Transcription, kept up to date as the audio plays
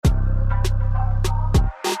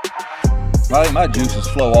I think my juices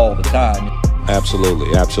flow all the time.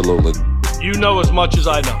 Absolutely, absolutely. You know as much as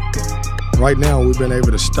I know. Right now, we've been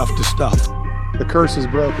able to stuff the stuff. The curse is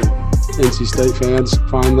broken. NC State fans,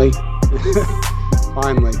 finally.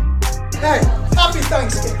 Finally. Hey, happy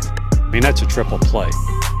Thanksgiving. I mean, that's a triple play.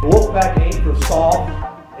 Wolfpack ain't for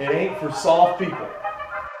soft. It ain't for soft people.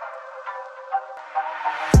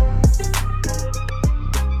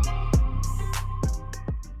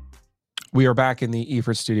 We are back in the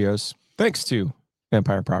Eford Studios, thanks to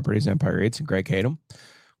Empire Properties, Empire Eats, and Greg Hatem.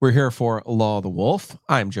 We're here for Law of the Wolf.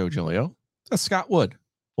 I'm Joe Giglio. That's Scott Wood,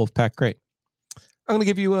 Wolfpack Great. I'm going to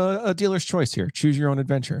give you a dealer's choice here. Choose your own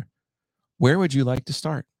adventure. Where would you like to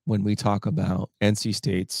start when we talk about NC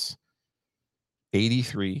State's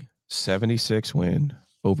 83-76 win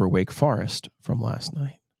over Wake Forest from last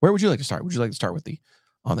night? Where would you like to start? Would you like to start with the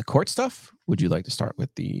on-the-court stuff? Would you like to start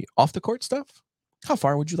with the off-the-court stuff? How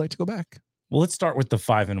far would you like to go back? Well, let's start with the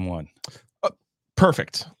 5-1.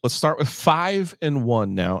 Perfect. Let's start with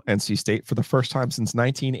 5-1 now. NC State for the first time since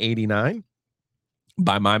 1989.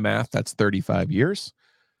 By my math, that's 35 years.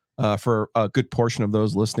 For a good portion of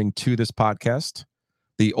those listening to this podcast,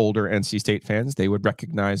 the older NC State fans, they would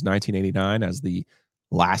recognize 1989 as the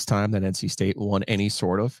last time that NC State won any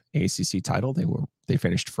sort of ACC title. They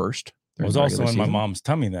finished first. I was also in my mom's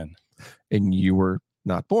tummy then. And you were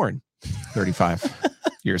not born 35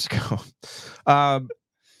 years ago.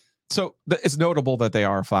 So it's notable that they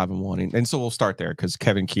are 5-1. And so we'll start there because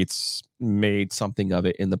Kevin Keatts made something of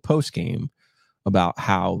it in the post game about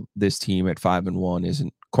how this team at 5-1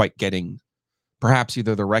 isn't quite getting perhaps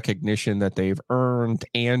either the recognition that they've earned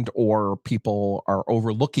and or people are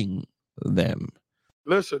overlooking them.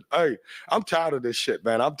 Listen, hey, I'm tired of this shit,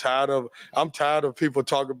 man. I'm tired of people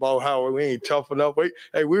talking about how we ain't tough enough.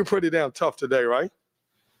 Hey, we were pretty damn tough today, right?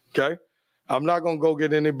 Okay. I'm not gonna go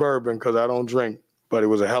get any bourbon because I don't drink, but it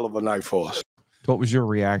was a hell of a night for us. What was your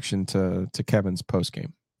reaction to Kevin's post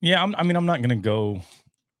game? Yeah, I'm not going to go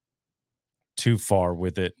too far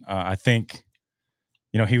with it. I think,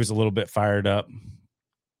 he was a little bit fired up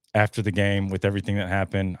after the game with everything that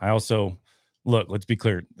happened. I also, let's be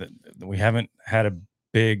clear, we haven't had a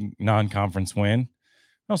big non-conference win.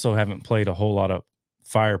 We also haven't played a whole lot of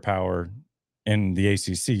firepower in the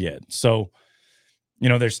ACC yet. So,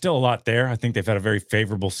 there's still a lot there. I think they've had a very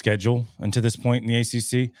favorable schedule until this point in the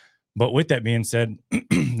ACC. But with that being said,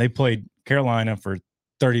 they played Carolina for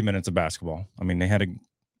 30 minutes of basketball. I mean, they had a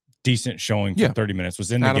decent showing for 30 minutes.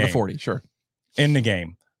 Was in the game. Out of the 40, sure. In the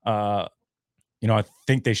game. I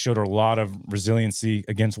think they showed a lot of resiliency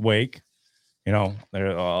against Wake. There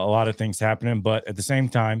are a lot of things happening. But at the same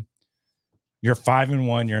time, you're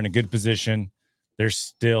 5-1. You're in a good position. There's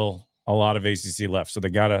still a lot of ACC left. So they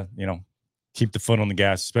got to, keep the foot on the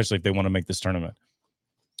gas, especially if they want to make this tournament.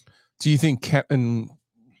 Do you think Kevin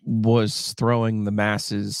was throwing the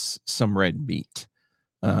masses some red meat?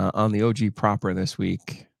 On the OG proper this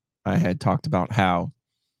week, I had talked about how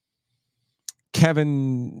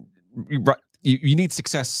Kevin, you need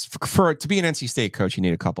success for to be an NC State coach. You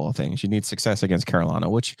need a couple of things. You need success against Carolina,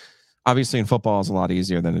 which obviously in football is a lot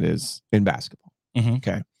easier than it is in basketball. Mm-hmm.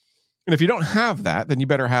 Okay. And if you don't have that, then you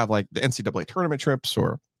better have like the NCAA tournament trips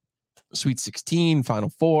or Sweet 16, Final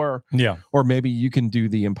Four. Yeah. Or maybe you can do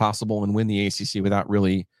the impossible and win the ACC without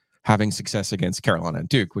really having success against Carolina and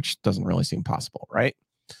Duke, which doesn't really seem possible, right?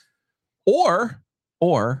 Or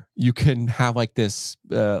you can have like this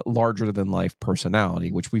larger than life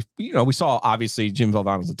personality, which we saw. Obviously, Jim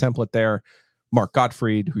Valvano's a template there. Mark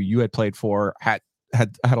Gottfried, who you had played for, had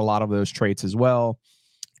a lot of those traits as well.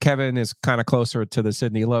 Kevin is kind of closer to the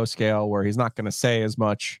Sidney Lowe scale, where he's not going to say as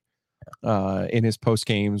much in his post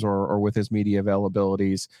games or with his media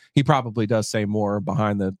availabilities. He probably does say more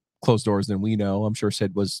behind the closed doors than we know. I'm sure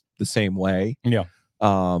Sid was the same way. Yeah.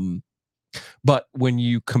 But when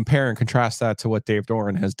you compare and contrast that to what Dave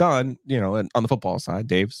Doran has done, and on the football side,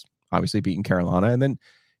 Dave's obviously beaten Carolina, and then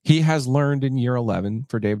he has learned in year 11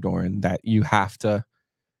 for Dave Doran that you have to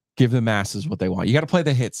give the masses what they want. You got to play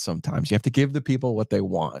the hits sometimes. You have to give the people what they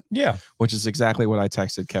want. Yeah. Which is exactly what I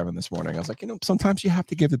texted Kevin this morning. I was like, sometimes you have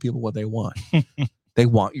to give the people what they want. They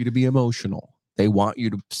want you to be emotional. They want you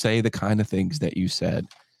to say the kind of things that you said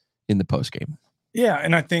in the postgame. Yeah.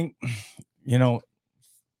 And I think,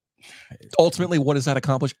 ultimately, what does that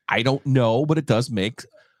accomplish? I don't know, but it does make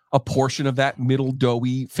a portion of that middle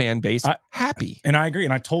doughy fan base happy. And I agree.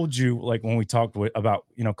 And I told you, like, when we talked about,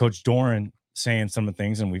 Coach Doran saying some of the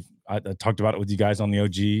things, and I talked about it with you guys on the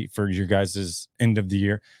OG for your guys' end of the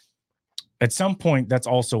year. At some point, that's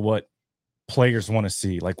also what players want to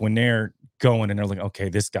see. Like when they're going and they're like, okay,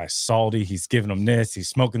 this guy's salty. He's giving them this. He's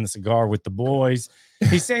smoking the cigar with the boys.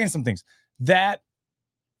 He's saying some things. That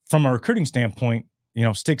from a recruiting standpoint,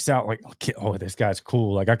 sticks out like, oh, this guy's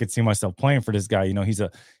cool. Like I could see myself playing for this guy.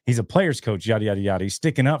 He's a player's coach, yada, yada, yada. He's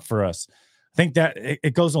sticking up for us. I think that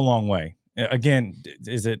it goes a long way. Again,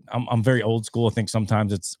 I'm very old school. I think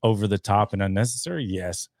sometimes it's over the top and unnecessary.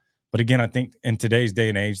 Yes. But again, I think in today's day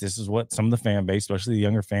and age, this is what some of the fan base, especially the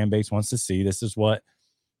younger fan base, wants to see. This is what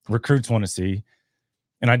recruits want to see.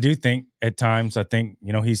 And I do think at times,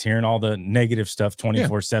 he's hearing all the negative stuff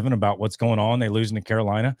 24/7 about what's going on. They losing to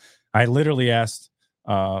Carolina. I literally asked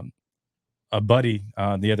a buddy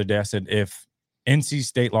the other day, I said, if NC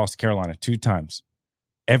State lost to Carolina 2 times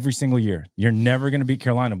every single year, you're never going to beat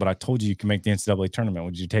Carolina, but I told you can make the NCAA tournament.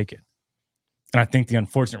 Would you take it? And I think the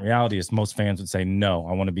unfortunate reality is most fans would say, no,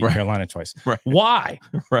 I want to beat Carolina twice. Right. Why?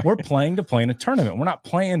 Right. We're playing to play in a tournament. We're not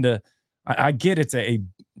playing to – I get it's a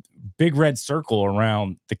big red circle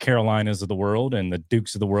around the Carolinas of the world and the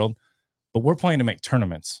Dukes of the world, but we're playing to make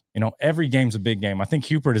tournaments. Every game's a big game. I think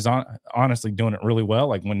Hubert is honestly doing it really well.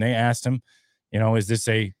 Like when they asked him, is this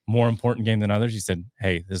a more important game than others? He said,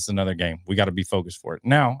 hey, this is another game. We got to be focused for it.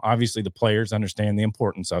 Now, obviously, the players understand the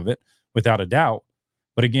importance of it without a doubt.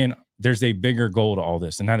 But again, there's a bigger goal to all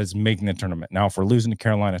this, and that is making the tournament. Now, if we're losing to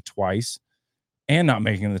Carolina twice and not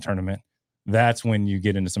making the tournament, that's when you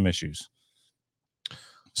get into some issues.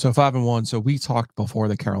 So 5-1. So we talked before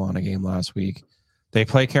the Carolina game last week. They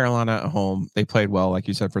play Carolina at home. They played well, like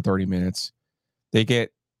you said, for 30 minutes. They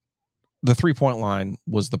get the 3-point line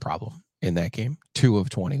was the problem in that game. 2 of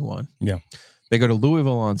 21. Yeah. They go to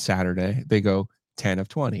Louisville on Saturday. They go 10 of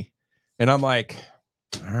 20. And I'm like,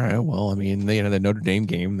 all right, well, I mean, the Notre Dame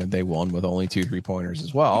game that they won with only 2 3-pointers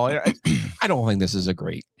as well. I don't think this is a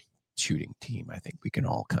great shooting team. I think we can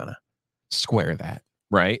all kind of square that,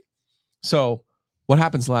 right? So what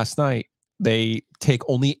happens last night? They take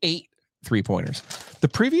only 8 3-pointers. The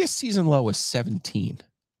previous season low was 17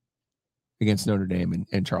 against Notre Dame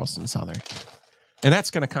and Charleston Southern. And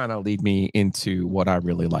that's going to kind of lead me into what I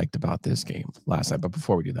really liked about this game last night. But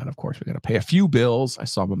before we do that, of course, we got to pay a few bills. I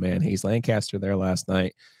saw my man Hayes Lancaster there last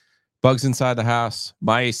night. Bugs inside the house,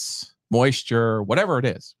 mice, moisture, whatever it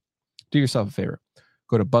is. Do yourself a favor.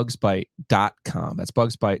 Go to bugsbite.com. That's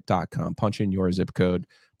bugsbite.com. Punch in your zip code.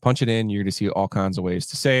 Punch it in. You're going to see all kinds of ways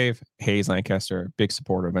to save. Hayes Lancaster, big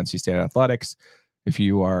supporter of NC State Athletics. If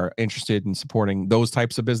you are interested in supporting those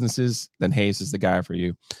types of businesses, then Hayes is the guy for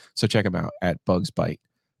you. So check him out at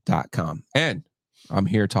bugsbite.com. And I'm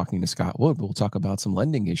here talking to Scott Wood. We'll talk about some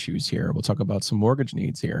lending issues here. We'll talk about some mortgage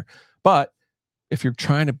needs here. But if you're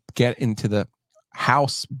trying to get into the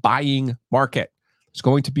house buying market, there's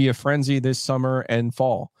going to be a frenzy this summer and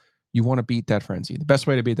fall. You want to beat that frenzy. The best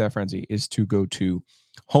way to beat that frenzy is to go to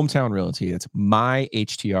Hometown Realty. That's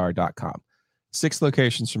myhtr.com. 6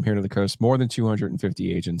 locations from here to the coast, more than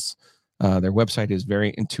 250 agents. Their website is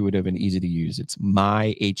very intuitive and easy to use. It's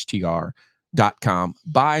myhtr.com.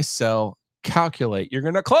 Buy, sell, calculate. You're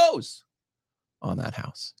going to close on that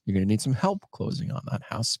house. You're going to need some help closing on that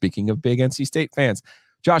house. Speaking of big NC State fans,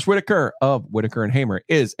 Josh Whitaker of Whitaker and Hamer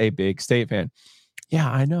is a big State fan. Yeah,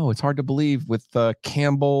 I know. It's hard to believe with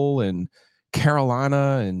Campbell and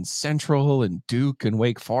Carolina and Central and Duke and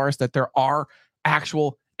Wake Forest that there are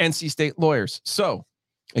actual NC State lawyers. So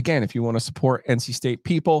again, if you want to support NC State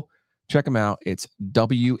people, check them out. It's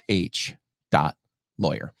wh.lawyer.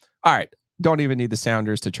 All right. Don't even need the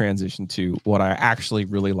sounders to transition to what I actually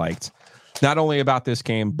really liked, not only about this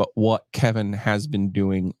game, but what Kevin has been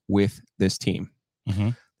doing with this team. Mm-hmm.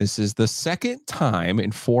 This is the second time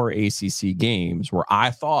in 4 ACC games where I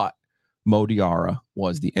thought Mo Diarra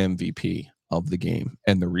was the MVP of the game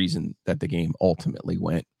and the reason that the game ultimately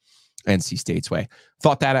went NC State's way.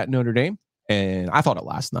 Thought that at Notre Dame, and I thought it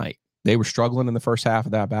last night. They were struggling in the first half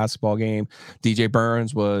of that basketball game. DJ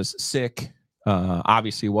Burns was sick.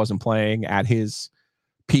 Obviously wasn't playing at his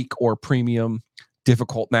peak or premium.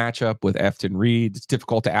 Difficult matchup with Efton Reed. It's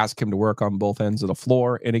difficult to ask him to work on both ends of the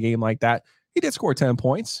floor in a game like that. He did score 10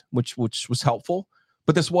 points, which was helpful.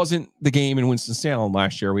 But this wasn't the game in Winston-Salem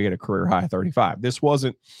last year. We had a career high 35. This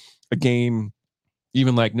wasn't a game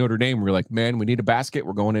even like Notre Dame, we're like, man, we need a basket.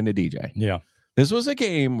 We're going into DJ. Yeah. This was a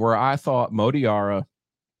game where I thought Mo Diarra,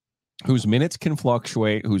 whose minutes can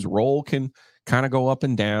fluctuate, whose role can kind of go up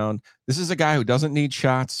and down. This is a guy who doesn't need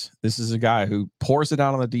shots. This is a guy who pours it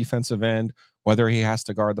out on the defensive end, whether he has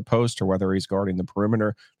to guard the post or whether he's guarding the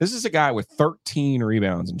perimeter. This is a guy with 13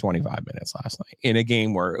 rebounds in 25 minutes last night in a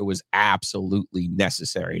game where it was absolutely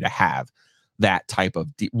necessary to have that type of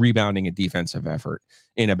rebounding and defensive effort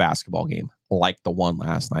in a basketball game like the one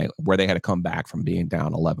last night where they had to come back from being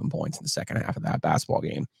down 11 points in the second half of that basketball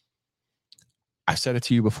game. I said it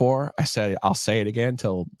to you before. I'll say it again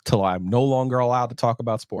till I'm no longer allowed to talk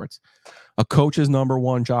about sports. A coach's number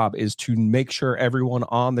one job is to make sure everyone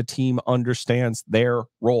on the team understands their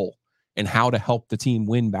role and how to help the team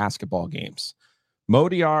win basketball games. Mo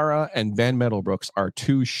Diarra and Ben Middlebrooks are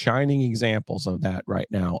two shining examples of that right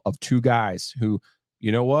now, of two guys who,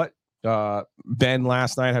 you know what? Ben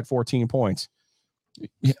last night had 14 points.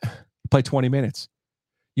 Yeah, play 20 minutes.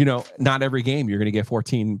 You know, not every game you're going to get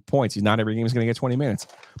 14 points. Not every game is going to get 20 minutes.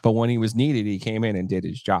 But when he was needed, he came in and did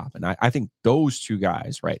his job. And I think those two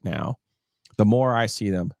guys right now, the more I see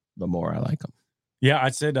them, the more I like them. Yeah,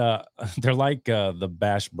 I said they're like the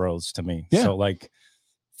Bash Bros to me. Yeah. So like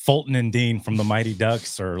Fulton and Dean from the Mighty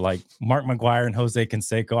Ducks, or like Mark McGuire and Jose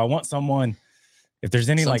Canseco. I want someone, if there's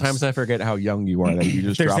any sometimes I forget how young you are that you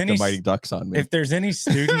just dropped the Mighty Ducks on me. If there's any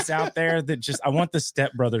students out there that I want the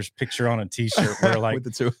Step Brothers picture on a t-shirt where like with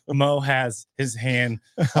the two. Mo has his hand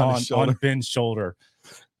on Ben's shoulder.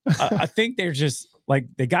 I think they're just like,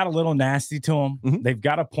 they got a little nasty to them. Mm-hmm. They've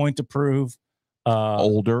got a point to prove.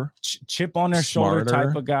 Older, chip on their shoulder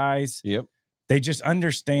type of guys. Yep. They just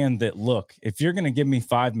understand that, look, if you're going to give me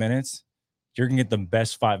 5 minutes, you're going to get the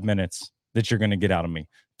best 5 minutes that you're going to get out of me.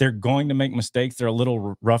 They're going to make mistakes. They're a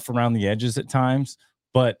little rough around the edges at times,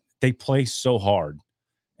 but they play so hard.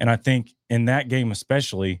 And I think in that game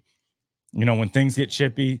especially, you know, when things get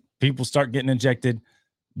chippy, people start getting ejected.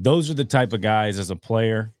 Those are the type of guys as a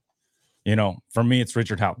player. You know, for me, it's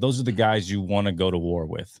Richard Howe. Those are the guys you want to go to war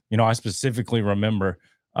with. You know, I specifically remember.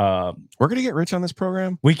 We're gonna get Rich on this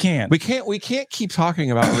program. We can't keep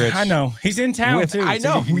talking about Rich. I know he's in town too. I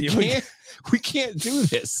know we can't do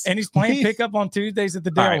this. And he's playing pickup on Tuesdays at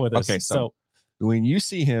the Dale with us. Okay, so when you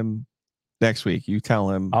see him next week, you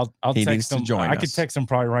tell him I'll he text needs him. to join I us. could text him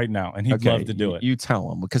probably right now, and he'd love to do it. You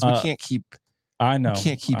tell him, because we can't keep. I know. We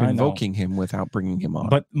can't keep invoking him without bringing him on.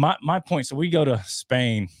 But my point. So we go to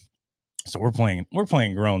Spain. So we're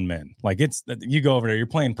playing grown men. Like, it's, you go over there, you're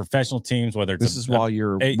playing professional teams, whether it's while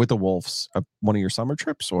you're with the Wolves, one of your summer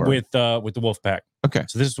trips, or with the Wolfpack. Okay.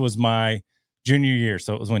 So this was my junior year.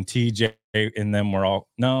 So it was when TJ and them were all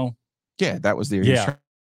Yeah, that was the year. Yeah.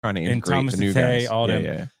 Trying to and integrate Thomas the new Tay, guys. all them.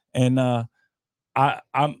 Yeah. And I'm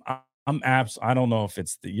I don't know if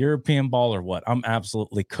it's the European ball or what. I'm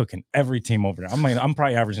absolutely cooking every team over there. I'm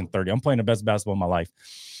probably averaging 30. I'm playing the best basketball of my life.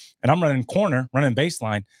 And I'm running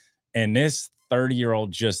baseline. And this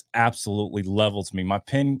 30-year-old just absolutely levels me.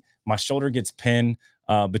 My shoulder gets pinned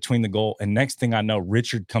between the goal. And next thing I know,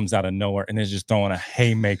 Richard comes out of nowhere and is just throwing a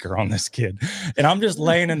haymaker on this kid. And I'm just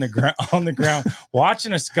laying on the ground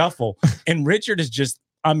watching a scuffle. And Richard is just,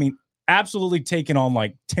 absolutely taking on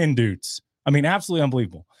like 10 dudes. Absolutely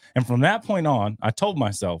unbelievable. And from that point on, I told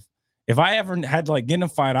myself, if I ever had to get in a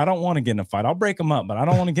fight, I don't want to get in a fight. I'll break him up, but I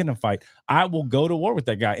don't want to get in a fight. I will go to war with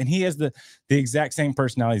that guy. And he has the exact same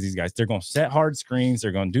personality as these guys. They're going to set hard screens.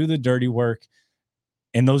 They're going to do the dirty work.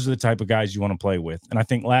 And those are the type of guys you want to play with. And I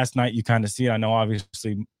think last night you kind of see it. I know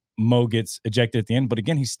obviously Mo gets ejected at the end, but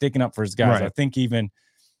again, he's sticking up for his guys. Right. I think even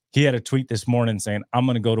he had a tweet this morning saying, I'm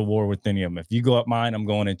going to go to war with any of them. If you go at mine, I'm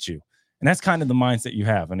going at you. And that's kind of the mindset you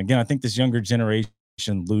have. And again, I think this younger generation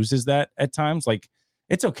loses that at times. Like,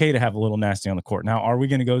 it's okay to have a little nasty on the court. Now, are we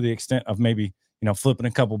going to go to the extent of maybe, flipping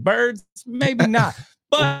a couple birds? Maybe not.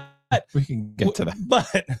 But we can get to that.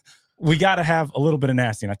 But we got to have a little bit of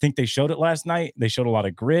nasty. And I think they showed it last night. They showed a lot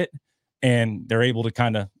of grit, and they're able to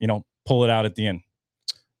kind of, pull it out at the end.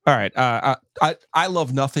 All right. I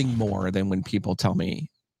love nothing more than when people tell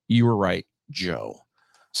me you were right, Joe.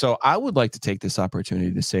 So I would like to take this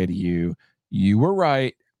opportunity to say to you, you were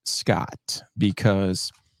right, Scott, because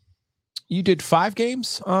you did 5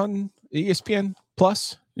 games on ESPN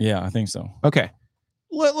Plus? Yeah, I think so. Okay.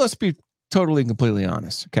 Let's be totally and completely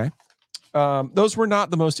honest, okay? Those were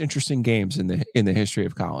not the most interesting games in the history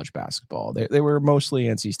of college basketball. They were mostly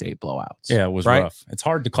NC State blowouts. Yeah, it was rough. It's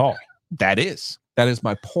hard to call. That is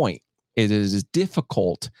my point. It is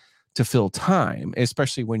difficult to fill time,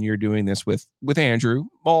 especially when you're doing this with Andrew.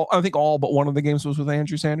 Well, I think all but one of the games was with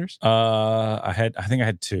Andrew Sanders. I think I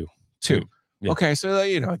had two. Yeah. Okay, so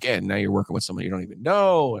again, now you're working with somebody you don't even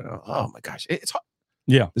know. And, oh my gosh, it's hard.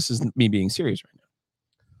 Yeah, this is me being serious right now.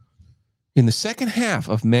 In the second half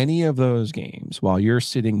of many of those games, while you're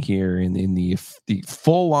sitting here in the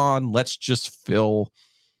full on, let's just fill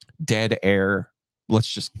dead air, let's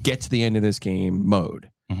just get to the end of this game mode,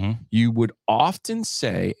 you would often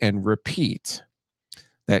say and repeat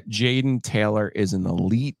that Jaden Taylor is an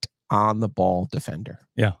elite on the ball defender.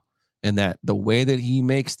 Yeah. And that the way that he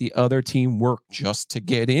makes the other team work just to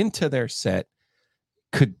get into their set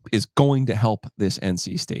is going to help this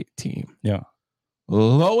NC State team. Yeah.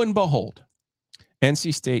 Lo and behold,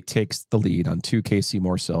 NC State takes the lead on 2 KC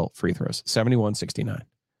Morcell free throws, 71-69.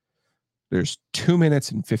 There's 2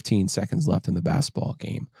 minutes and 15 seconds left in the basketball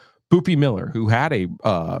game. Boopy Miller, who had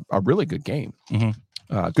a really good game,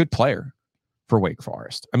 good player for Wake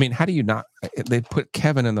Forest. I mean, how do you not? They put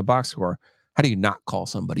Kevin in the box score. How do you not call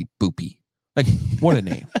somebody Boopy? Like, what a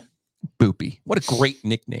name, Boopy. What a great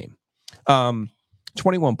nickname.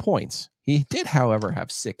 21 points. He did, however,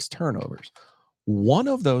 have 6 turnovers. One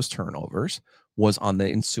of those turnovers was on the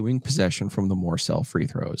ensuing possession from the Morcell free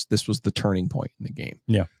throws. This was the turning point in the game.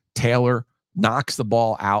 Yeah. Taylor knocks the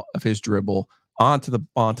ball out of his dribble onto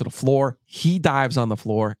the floor. He dives on the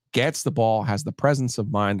floor, gets the ball, has the presence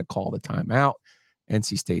of mind to call the timeout.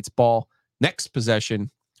 NC State's ball. Next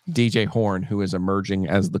possession, DJ Horne, who is emerging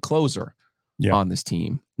as the closer on this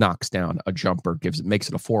team, knocks down a jumper, makes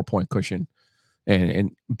it a 4-point cushion,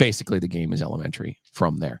 and basically the game is elementary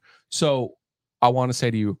from there. So I want to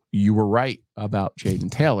say to you, you were right about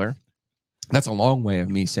Jaden Taylor. That's a long way of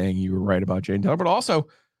me saying you were right about Jaden Taylor, but also,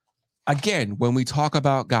 again, when we talk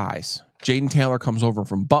about guys, Jaden Taylor comes over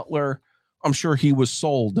from Butler. I'm sure he was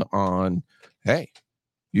sold on, hey,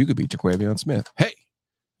 you could be Jaquavion Smith. Hey,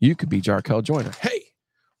 you could be Jarkel Joyner. Hey,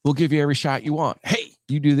 we'll give you every shot you want. Hey,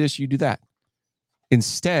 you do this, you do that.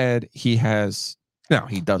 Instead, he does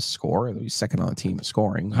score. He's second on the team in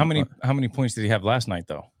scoring. How many points did he have last night,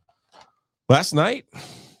 though? Last night,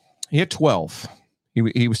 he had 12. He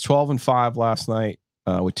was 12-5 last night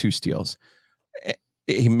with 2 steals.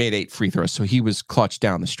 He made 8 free throws, so he was clutch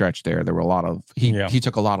down the stretch there. There were a lot of he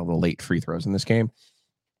took a lot of the late free throws in this game.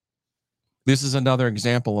 This is another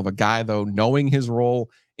example of a guy, though, knowing his role,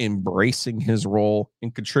 embracing his role,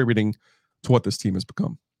 and contributing to what this team has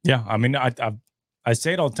become. Yeah, I mean, I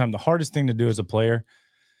say it all the time. The hardest thing to do as a player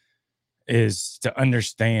is to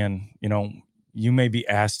understand, you may be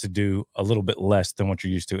asked to do a little bit less than what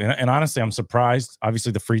you're used to. And honestly, I'm surprised.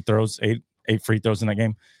 Obviously, the free throws, eight free throws in that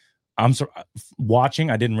game. I'm watching.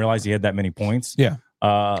 I didn't realize he had that many points. Yeah.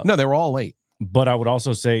 No, they were all late. But I would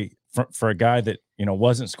also say for a guy that,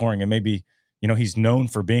 wasn't scoring and maybe, he's known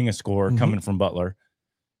for being a scorer coming from Butler,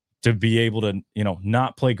 to be able to,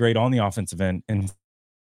 not play great on the offensive end and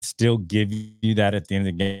still give you that at the end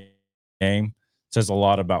of the game says a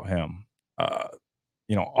lot about him.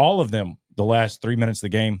 All of them, the last 3 minutes of the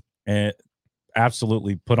game,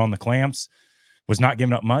 absolutely put on the clamps, was not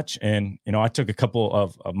giving up much. And, I took a couple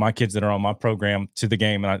of my kids that are on my program to the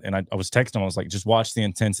game, and I was texting them. I was like, just watch the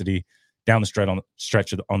intensity down the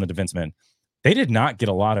stretch on the defensive end. They did not get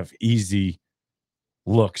a lot of easy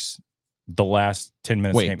looks the last 10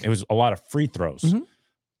 minutes of the game. It was a lot of free throws.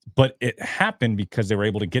 But it happened because they were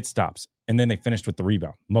able to get stops, and then they finished with the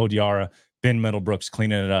rebound. Mo Diarra, Ben Middlebrooks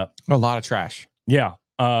cleaning it up. A lot of trash. Yeah.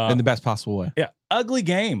 In the best possible way. Yeah. Ugly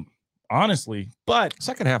game, honestly. But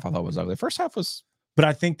second half I thought was ugly. First half was. But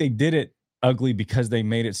I think they did it ugly because they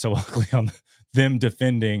made it so ugly on them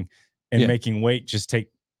defending and making Wake just take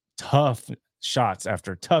tough shots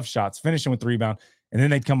after tough shots, finishing with the rebound. And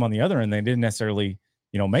then they'd come on the other end. They didn't necessarily,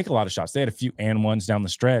 make a lot of shots. They had a few and ones down the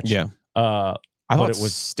stretch. Yeah. I thought it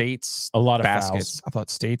was State's a lot of baskets. fouls. I thought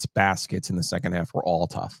State's baskets in the second half were all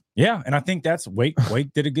tough. Yeah, and I think that's Wake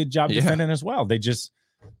did a good job defending as well.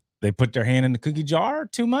 They put their hand in the cookie jar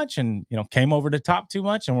too much, and came over the top too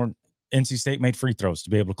much, and NC State made free throws to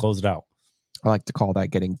be able to close it out. I like to call that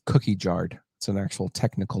getting cookie jarred. It's an actual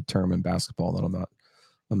technical term in basketball that I'm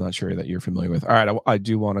not sure that you're familiar with. All right, I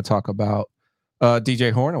do want to talk about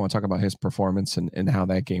DJ Horne. I want to talk about his performance and how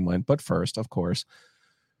that game went. But first, of course,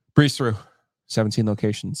 breeze through. 17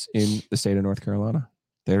 locations in the state of North Carolina.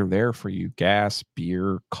 They're there for you. Gas,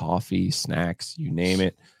 beer, coffee, snacks, you name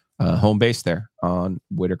it. Home base there on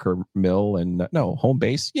Whitaker Mill and home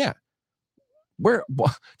base. Yeah. Where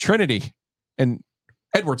Trinity and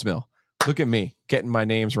Edwards Mill. Look at me getting my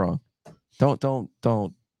names wrong. Don't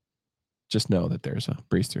just know that there's a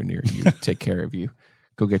breeze through near you. Take care of you.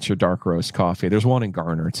 Go get your dark roast coffee. There's one in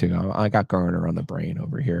Garner too. I got Garner on the brain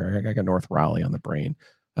over here. I got North Raleigh on the brain.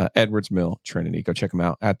 Edwards Mill, Trinity. Go check them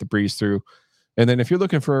out at the breeze through. And then if you're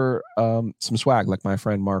looking for some swag, like my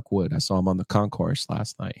friend Mark Wood, I saw him on the concourse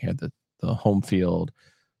last night. He had the home field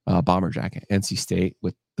bomber jacket, NC State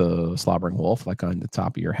with the slobbering wolf like on the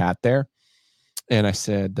top of your hat there. And I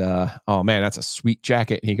said, oh man, that's a sweet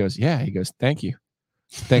jacket. And he goes, yeah. He goes, thank you.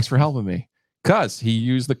 Thanks for helping me. Because he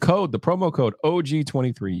used the promo code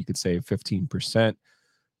OG23. You could save 15%.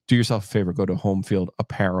 Do yourself a favor, go to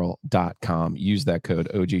homefieldapparel.com, use that code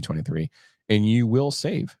OG23, and you will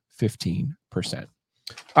save 15%.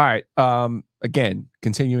 All right. Again,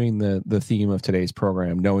 continuing the theme of today's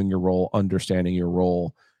program, knowing your role, understanding your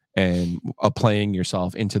role, and playing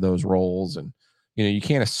yourself into those roles and You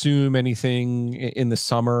can't assume anything in the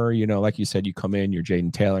summer. Like you said, you come in, you're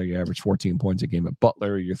Jaden Taylor, you average 14 points a game at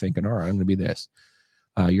Butler. You're thinking, all right, I'm going to be this.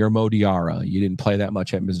 You're Mo Diarra. You didn't play that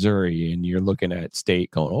much at Missouri, and you're looking at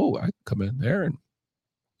State going, oh, I can come in there and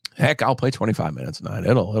heck, I'll play 25 minutes a night.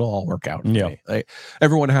 It'll all work out for me. Like,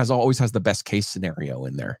 everyone always has the best case scenario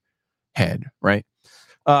in their head, right?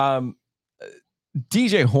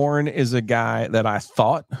 DJ Horne is a guy that I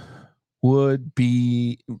thought would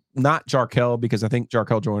be not Jarkel, because I think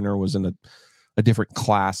Jarkel Joyner was in a different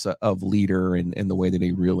class of leader in the way that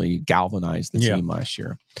he really galvanized the team last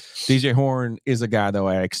year. DJ Horne is a guy, though,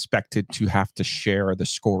 I expected to have to share the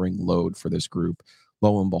scoring load for this group.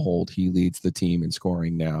 Lo and behold, he leads the team in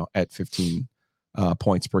scoring now at 15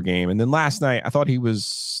 points per game. And then last night, I thought he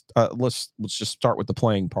was, let's just start with the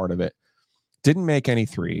playing part of it. Didn't make any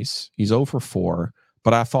threes. He's 0 for 4,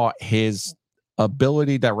 but I thought his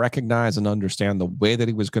ability to recognize and understand the way that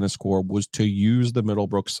he was going to score was to use the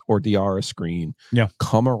Middlebrooks or Diarra screen,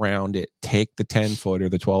 come around it, take the 10-footer,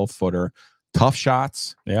 the 12-footer, tough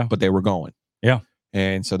shots, but they were going.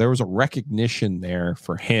 And so there was a recognition there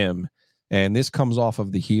for him. And this comes off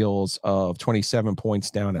of the heels of 27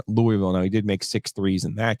 points down at Louisville. Now, he did make 6 threes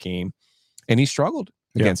in that game, and he struggled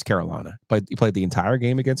against Carolina. But he played the entire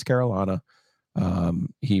game against Carolina.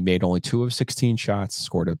 He made only 2 of 16 shots,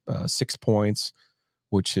 scored 6 points,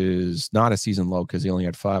 which is not a season low because he only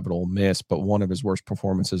had 5 at Ole Miss, but one of his worst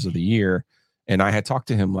performances of the year. And I had talked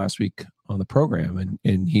to him last week on the program,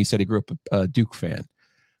 and he said he grew up a Duke fan.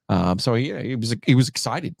 So he was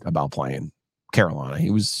excited about playing Carolina.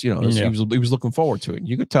 He was, he was looking forward to it.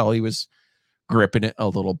 You could tell he was gripping it a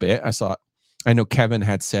little bit. I know Kevin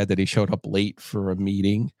had said that he showed up late for a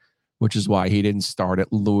meeting, which is why he didn't start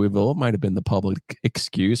at Louisville. It might have been the public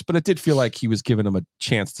excuse, but it did feel like he was giving him a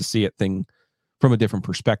chance to see it from a different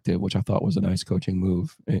perspective, which I thought was a nice coaching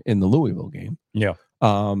move in the Louisville game.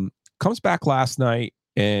 Comes back last night,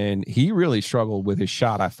 and he really struggled with his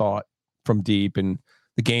shot, I thought, from deep, and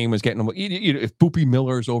the game was getting, if Boopy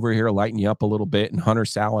Miller's over here lighting you up a little bit and Hunter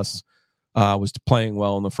Salas was playing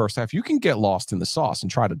well in the first half, you can get lost in the sauce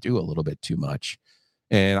and try to do a little bit too much.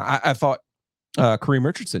 And I thought Kareem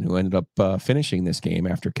Richardson, who ended up finishing this game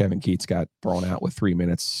after Kevin Keatts got thrown out with 3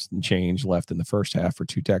 minutes and change left in the first half for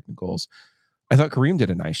 2 technicals, I thought Kareem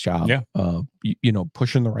did a nice job of,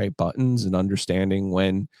 pushing the right buttons and understanding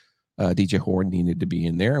when DJ Horne needed to be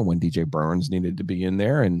in there and when DJ Burns needed to be in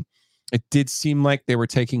there. And it did seem like they were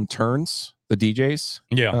taking turns, the DJs,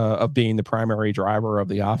 of being the primary driver of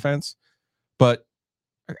the offense. But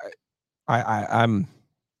I'm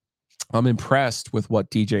impressed with what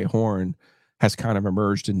DJ Horne has kind of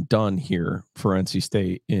emerged and done here for NC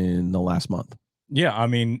State in the last month. Yeah, I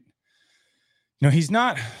mean, he's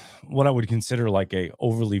not what I would consider like a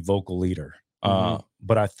overly vocal leader,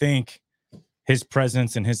 but I think his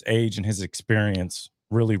presence and his age and his experience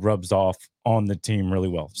really rubs off on the team really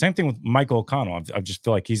well. Same thing with Michael O'Connell. I just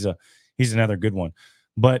feel like he's another good one.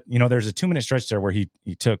 But there's a 2-minute stretch there where he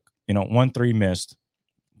took 1 3 missed,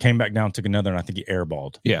 came back down, took another, and I think he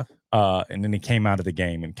airballed. And then he came out of the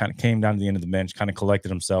game and kind of came down to the end of the bench, kind of collected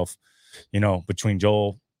himself. Between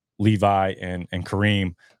Joel, Levi, and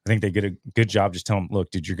Kareem, I think they did a good job just telling him,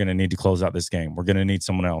 look, dude, you're going to need to close out this game. We're going to need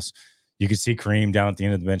someone else. You could see Kareem down at the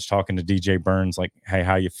end of the bench talking to DJ Burns, like, hey,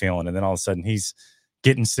 how you feeling? And then all of a sudden he's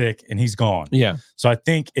getting sick and he's gone. So I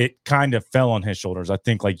think it kind of fell on his shoulders. I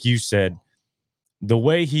think, like you said, the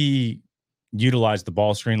way he utilized the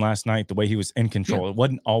ball screen last night, the way he was in control, it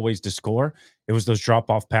wasn't always to score. It was those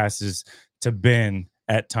drop-off passes to Ben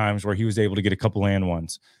at times where he was able to get a couple and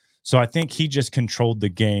ones. So I think he just controlled the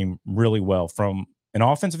game really well from an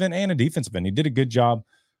offensive end and a defensive end. He did a good job,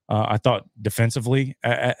 I thought, defensively,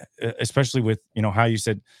 especially with, how you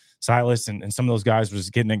said Silas and some of those guys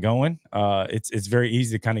was getting it going. It's very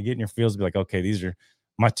easy to kind of get in your feels and be like, okay, these are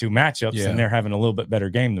my 2 matchups, and they're having a little bit better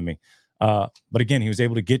game than me. But again, he was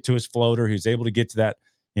able to get to his floater. He was able to get to that,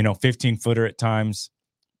 15-footer at times.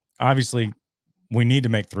 Obviously, we need to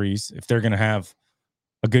make threes. If they're going to have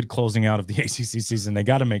a good closing out of the ACC season, they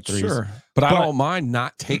got to make threes. Sure. But I don't mind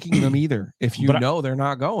not taking them either if they're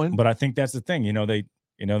not going. But I think that's the thing.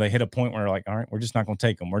 They hit a point where like, all right, we're just not going to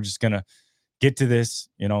take them. We're just going to get to this,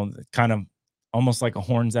 kind of almost like a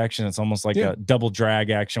Horns action. It's almost like a double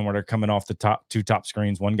drag action where they're coming off the two top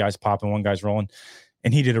screens. One guy's popping, one guy's rolling.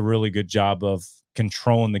 And he did a really good job of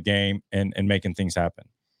controlling the game and making things happen.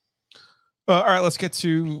 All right, let's get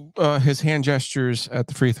to his hand gestures at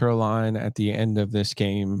the free throw line at the end of this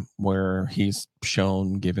game where he's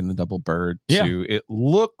shown giving the double bird to, it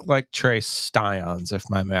looked like Trey Styons, if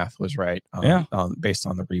my math was right, based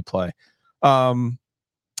on the replay.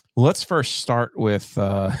 Let's first start with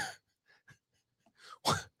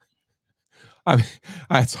I mean,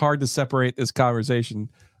 it's hard to separate this conversation.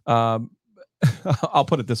 I'll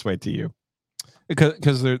put it this way to you,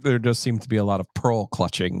 because there does seem to be a lot of pearl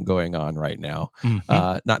clutching going on right now.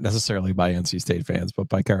 Not necessarily by NC State fans, but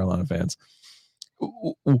by Carolina fans.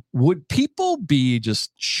 Would people be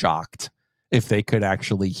just shocked if they could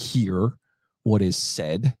actually hear what is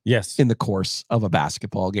said? Yes, in the course of a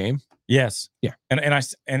basketball game. Yes. Yeah.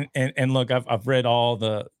 And look, I've read a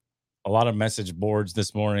lot of message boards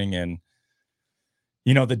this morning, and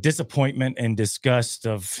the disappointment and disgust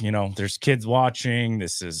of, there's kids watching.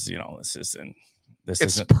 This isn't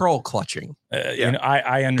pearl clutching.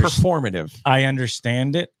 I understand. Performative. I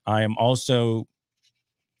understand it. I am also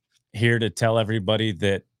here to tell everybody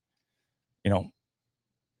that,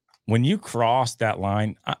 when you cross that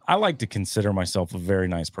line, I like to consider myself a very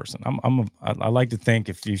nice person. I like to think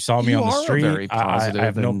if you saw me on the street, very positive I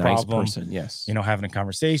have no nice problem. Person, yes. Having a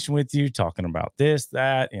conversation with you, talking about this,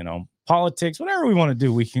 that, politics, whatever we want to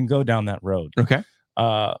do, we can go down that road. Okay.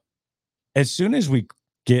 As soon as we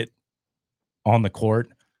get on the court,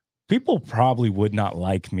 people probably would not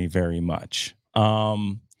like me very much.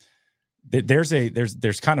 There's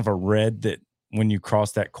kind of a red that when you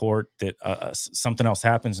cross that court that something else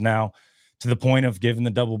happens now, to the point of giving the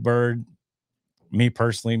double bird. Me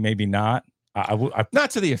personally, maybe not. I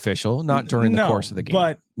not to the official, not during the course of the game.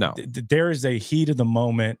 But no, there is a heat of the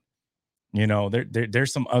moment.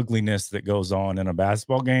 There's some ugliness that goes on in a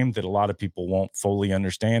basketball game that a lot of people won't fully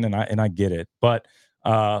understand, and I get it. But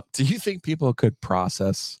do you think people could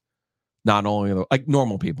process, not only like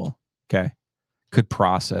normal people, okay, could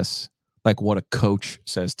process like what a coach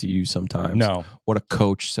says to you sometimes? No. What a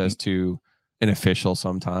coach says to an official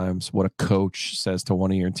sometimes, what a coach says to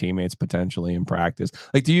one of your teammates potentially in practice.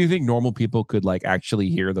 Like, do you think normal people could like actually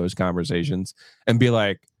hear those conversations and be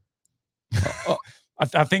like,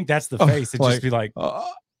 I think that's the face. It'd just be like,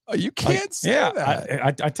 you can't say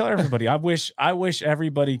that. I tell everybody, I wish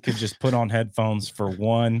everybody could just put on headphones for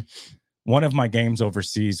one of my games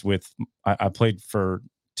overseas with, I played for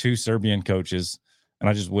 2 Serbian coaches, and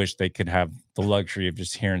I just wish they could have the luxury of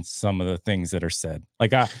just hearing some of the things that are said.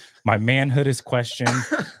 Like my manhood is questioned.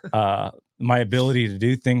 My ability to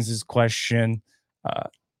do things is questioned.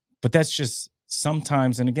 But that's just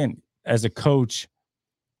sometimes, and again, as a coach,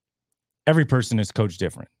 every person is coached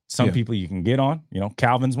different. Some people you can get on,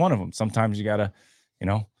 Calvin's one of them. Sometimes you got to,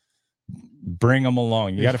 bring him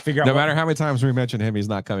along. You got to figure out. No matter how many times we mention him, he's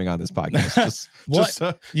not coming on this podcast. Just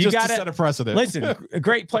to set a precedent. Listen, a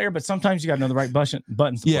great player, but sometimes you got to know the right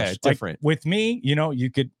buttons. Yeah, push. different. Like with me, you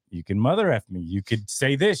can mother F me. You could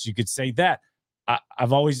say this. You could say that.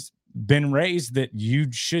 I've always been raised that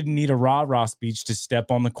you shouldn't need a rah-rah speech to step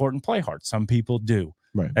on the court and play hard. Some people do.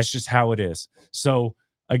 Right. That's just how it is. So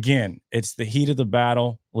again, it's the heat of the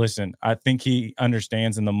battle. Listen, I think he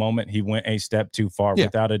understands in the moment he went a step too far,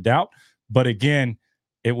 without a doubt. But again,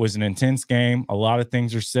 it was an intense game. A lot of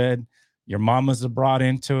things are said. Your mamas are brought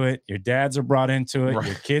into it. Your dads are brought into it. Right.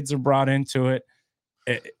 Your kids are brought into it.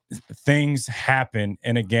 Things happen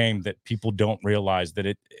in a game that people don't realize that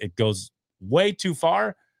it goes way too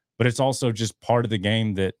far, but it's also just part of the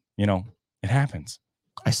game that, it happens.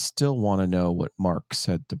 I still want to know what Mark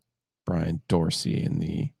said to Brian Dorsey in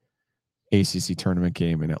the ACC tournament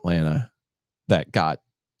game in Atlanta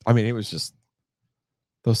it was just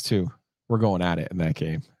those two were going at it in that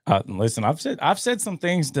game. Listen, I've said some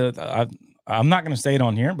things to, I'm not going to say it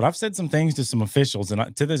on here, but I've said some things to some officials,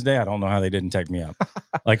 and to this day, I don't know how they didn't take me out.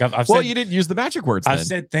 Like I've well, said, you didn't use the magic words. I've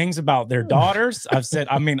said things about their daughters.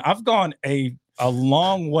 I've gone a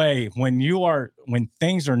long way when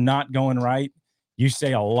things are not going right. You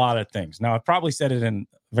say a lot of things. Now, I probably said it in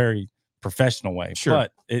a very professional way, sure,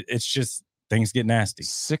 but it's just things get nasty.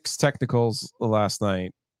 6 technicals last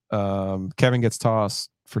night. Kevin gets tossed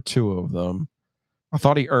for 2 of them. I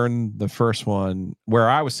thought he earned the first one where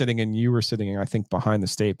I was sitting and you were sitting, I think, behind the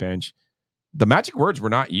state bench. The magic words were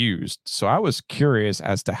not used. So I was curious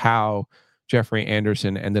as to how Jeffrey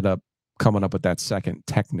Anderson ended up coming up with that second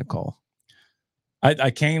technical.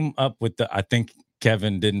 I came up with I think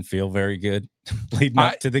Kevin didn't feel very good leading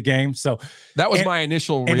up to the game. So that was my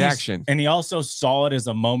initial reaction. And he also saw it as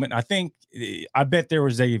a moment. I bet there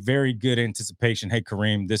was a very good anticipation. Hey,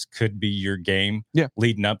 Kareem, this could be your game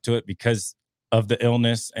leading up to it because of the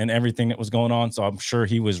illness and everything that was going on. So I'm sure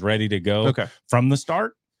he was ready to go from the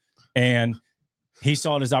start. And he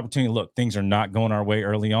saw it as opportunity. Look, things are not going our way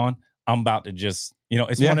early on. I'm about to just,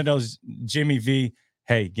 it's one of those Jimmy V.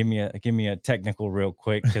 Hey, give me a technical real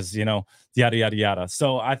quick because yada yada yada.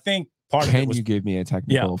 So I think part of it was, you give me a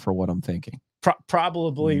technical for what I'm thinking?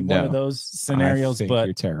 Probably one of those scenarios, I think but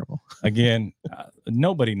you're terrible. Again,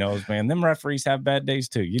 nobody knows, man. Them referees have bad days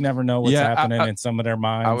too. You never know what's happening in some of their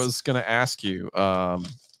minds. I was going to ask you,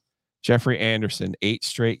 Jeffrey Anderson, 8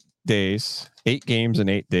 straight days, 8 games in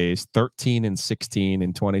 8 days, 13 and 16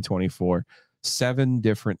 in 2024, 7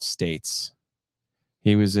 different states.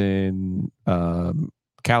 He was in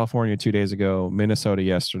California 2 days ago, Minnesota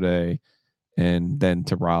yesterday, and then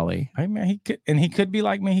to Raleigh. Hey man, he could be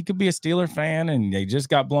like me. He could be a Steeler fan, and they just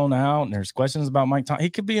got blown out. And there's questions about Mike Thomas. He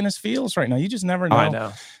could be in his feels right now. You just never know. I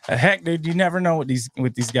know. Heck, dude, you never know what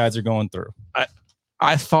these guys are going through.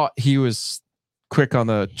 I thought he was quick on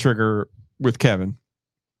the trigger with Kevin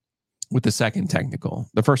with the second technical.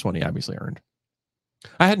 The first one he obviously earned.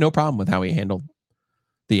 I had no problem with how he handled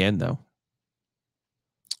the end, though.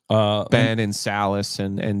 Ben and Salas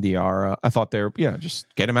and Diarra. I thought they were,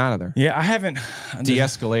 just get him out of there. Yeah, I haven't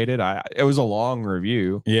de-escalated. It was a long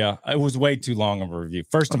review. Yeah, it was way too long of a review.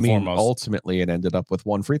 First and foremost, ultimately it ended up with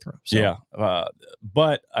 1 free throw. So. Yeah,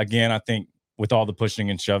 but again, I think with all the pushing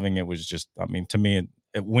and shoving, it was just. I mean, to me,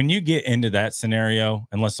 when you get into that scenario,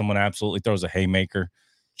 unless someone absolutely throws a haymaker,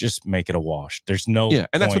 just make it a wash. There's no and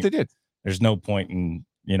that's what they did. There's no point in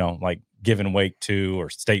like giving weight to or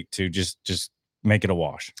state to just make it a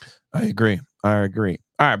wash. I agree. All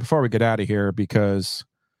right, before we get out of here, because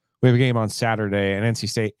we have a game on Saturday, and NC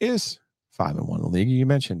State is 5-1 in the league. You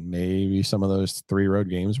mentioned maybe some of those 3 road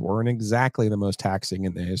games weren't exactly the most taxing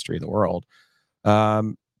in the history of the world.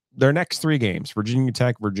 Their next 3 games: Virginia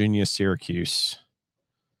Tech, Virginia, Syracuse.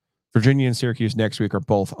 Virginia and Syracuse next week are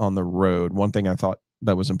both on the road. One thing I thought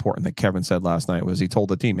that was important that Kevin said last night was he told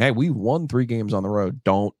the team, "Hey, we won 3 games on the road.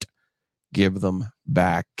 Don't give them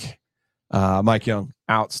back." Mike Young,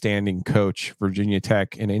 outstanding coach. Virginia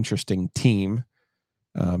Tech, an interesting team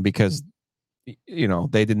because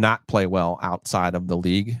they did not play well outside of the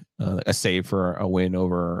league, a save for a win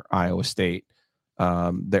over Iowa State.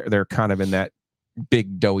 They're kind of in that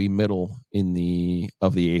big doughy middle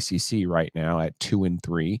of the ACC right now at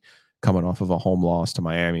 2-3, coming off of a home loss to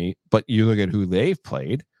Miami. But you look at who they've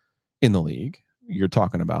played in the league. You're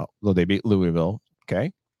talking about, they beat Louisville,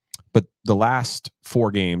 okay? But the last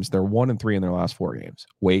 4 games, they're 1-3 in their last 4 games.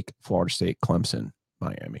 Wake, Florida State, Clemson,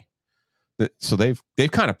 Miami. So they've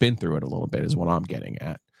kind of been through it a little bit is what I'm getting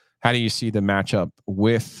at. How do you see the matchup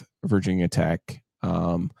with Virginia Tech?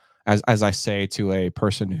 As I say to a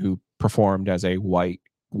person who performed as a white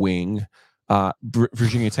wing,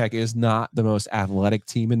 Virginia Tech is not the most athletic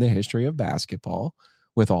team in the history of basketball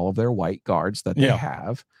with all of their white guards that they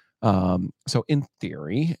have. So in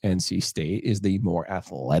theory, NC State is the more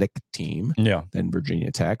athletic team than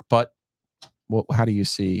Virginia Tech. But how do you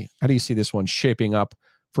see this one shaping up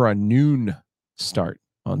for a noon start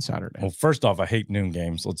on Saturday? Well, first off, I hate noon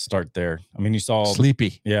games. Let's start there. I mean, you saw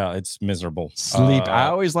sleepy. Yeah, it's miserable. I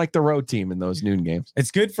always like the road team in those noon games.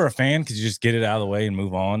 It's good for a fan because you just get it out of the way and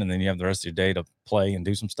move on, and then you have the rest of your day to play and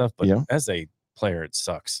do some stuff. But as a player, it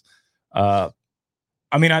sucks.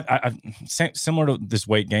 I mean, I similar to this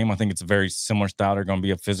Wake game. I think it's a very similar style. They're going to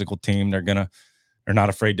be a physical team. They're not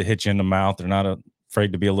afraid to hit you in the mouth. They're not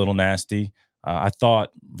afraid to be a little nasty. I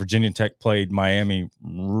thought Virginia Tech played Miami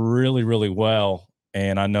really, really well,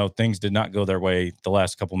 and I know things did not go their way the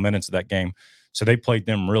last couple minutes of that game. So they played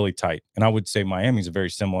them really tight. And I would say Miami's very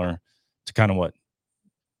similar to kind of what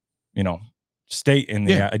State in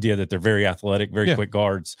the idea that they're very athletic, very quick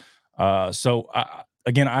guards. So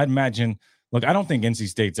again, I'd imagine. Look, I don't think NC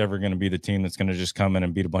State's ever going to be the team that's going to just come in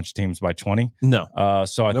and beat a bunch of teams by 20. No.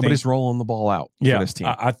 So nobody's rolling the ball out for this team.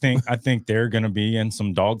 I think they're going to be in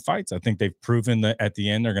some dog fights. I think they've proven that at the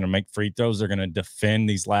end they're going to make free throws. They're going to defend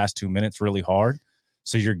these last 2 minutes really hard.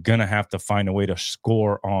 So you're going to have to find a way to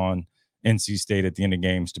score on NC State at the end of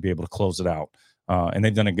games to be able to close it out. And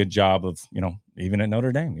they've done a good job of, even at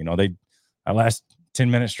Notre Dame, that last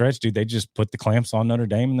 10-minute stretch, dude, they just put the clamps on Notre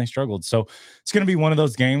Dame and they struggled. So it's going to be one of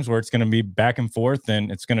those games where it's going to be back and forth, and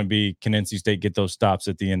it's going to be, can NC State get those stops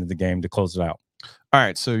at the end of the game to close it out? All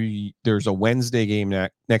right. So there's a Wednesday game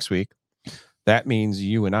next week. That means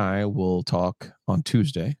you and I will talk on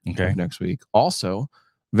Tuesday of next week. Also,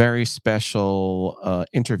 very special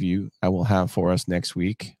interview I will have for us next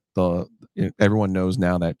week. Everyone knows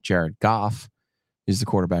now that Jared Goff is the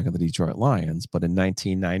quarterback of the Detroit Lions, but in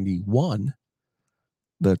 1991,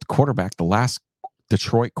 the last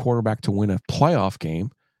Detroit quarterback to win a playoff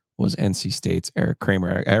game was NC State's Eric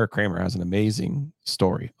Kramer. Eric Kramer has an amazing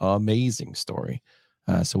story.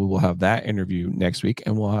 So we will have that interview next week,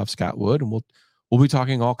 and we'll have Scott Wood, and we'll be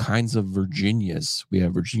talking all kinds of Virginias. We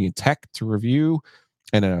have Virginia Tech to review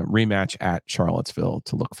and a rematch at Charlottesville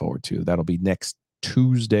to look forward to. That'll be next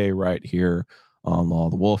Tuesday right here on Law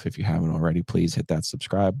of the Wolf. If you haven't already, please hit that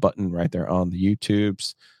subscribe button right there on the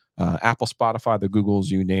YouTubes, Apple, Spotify, the Googles,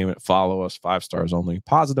 you name it. Follow us, 5 stars only,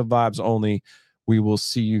 positive vibes only. We will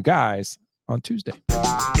see you guys on Tuesday.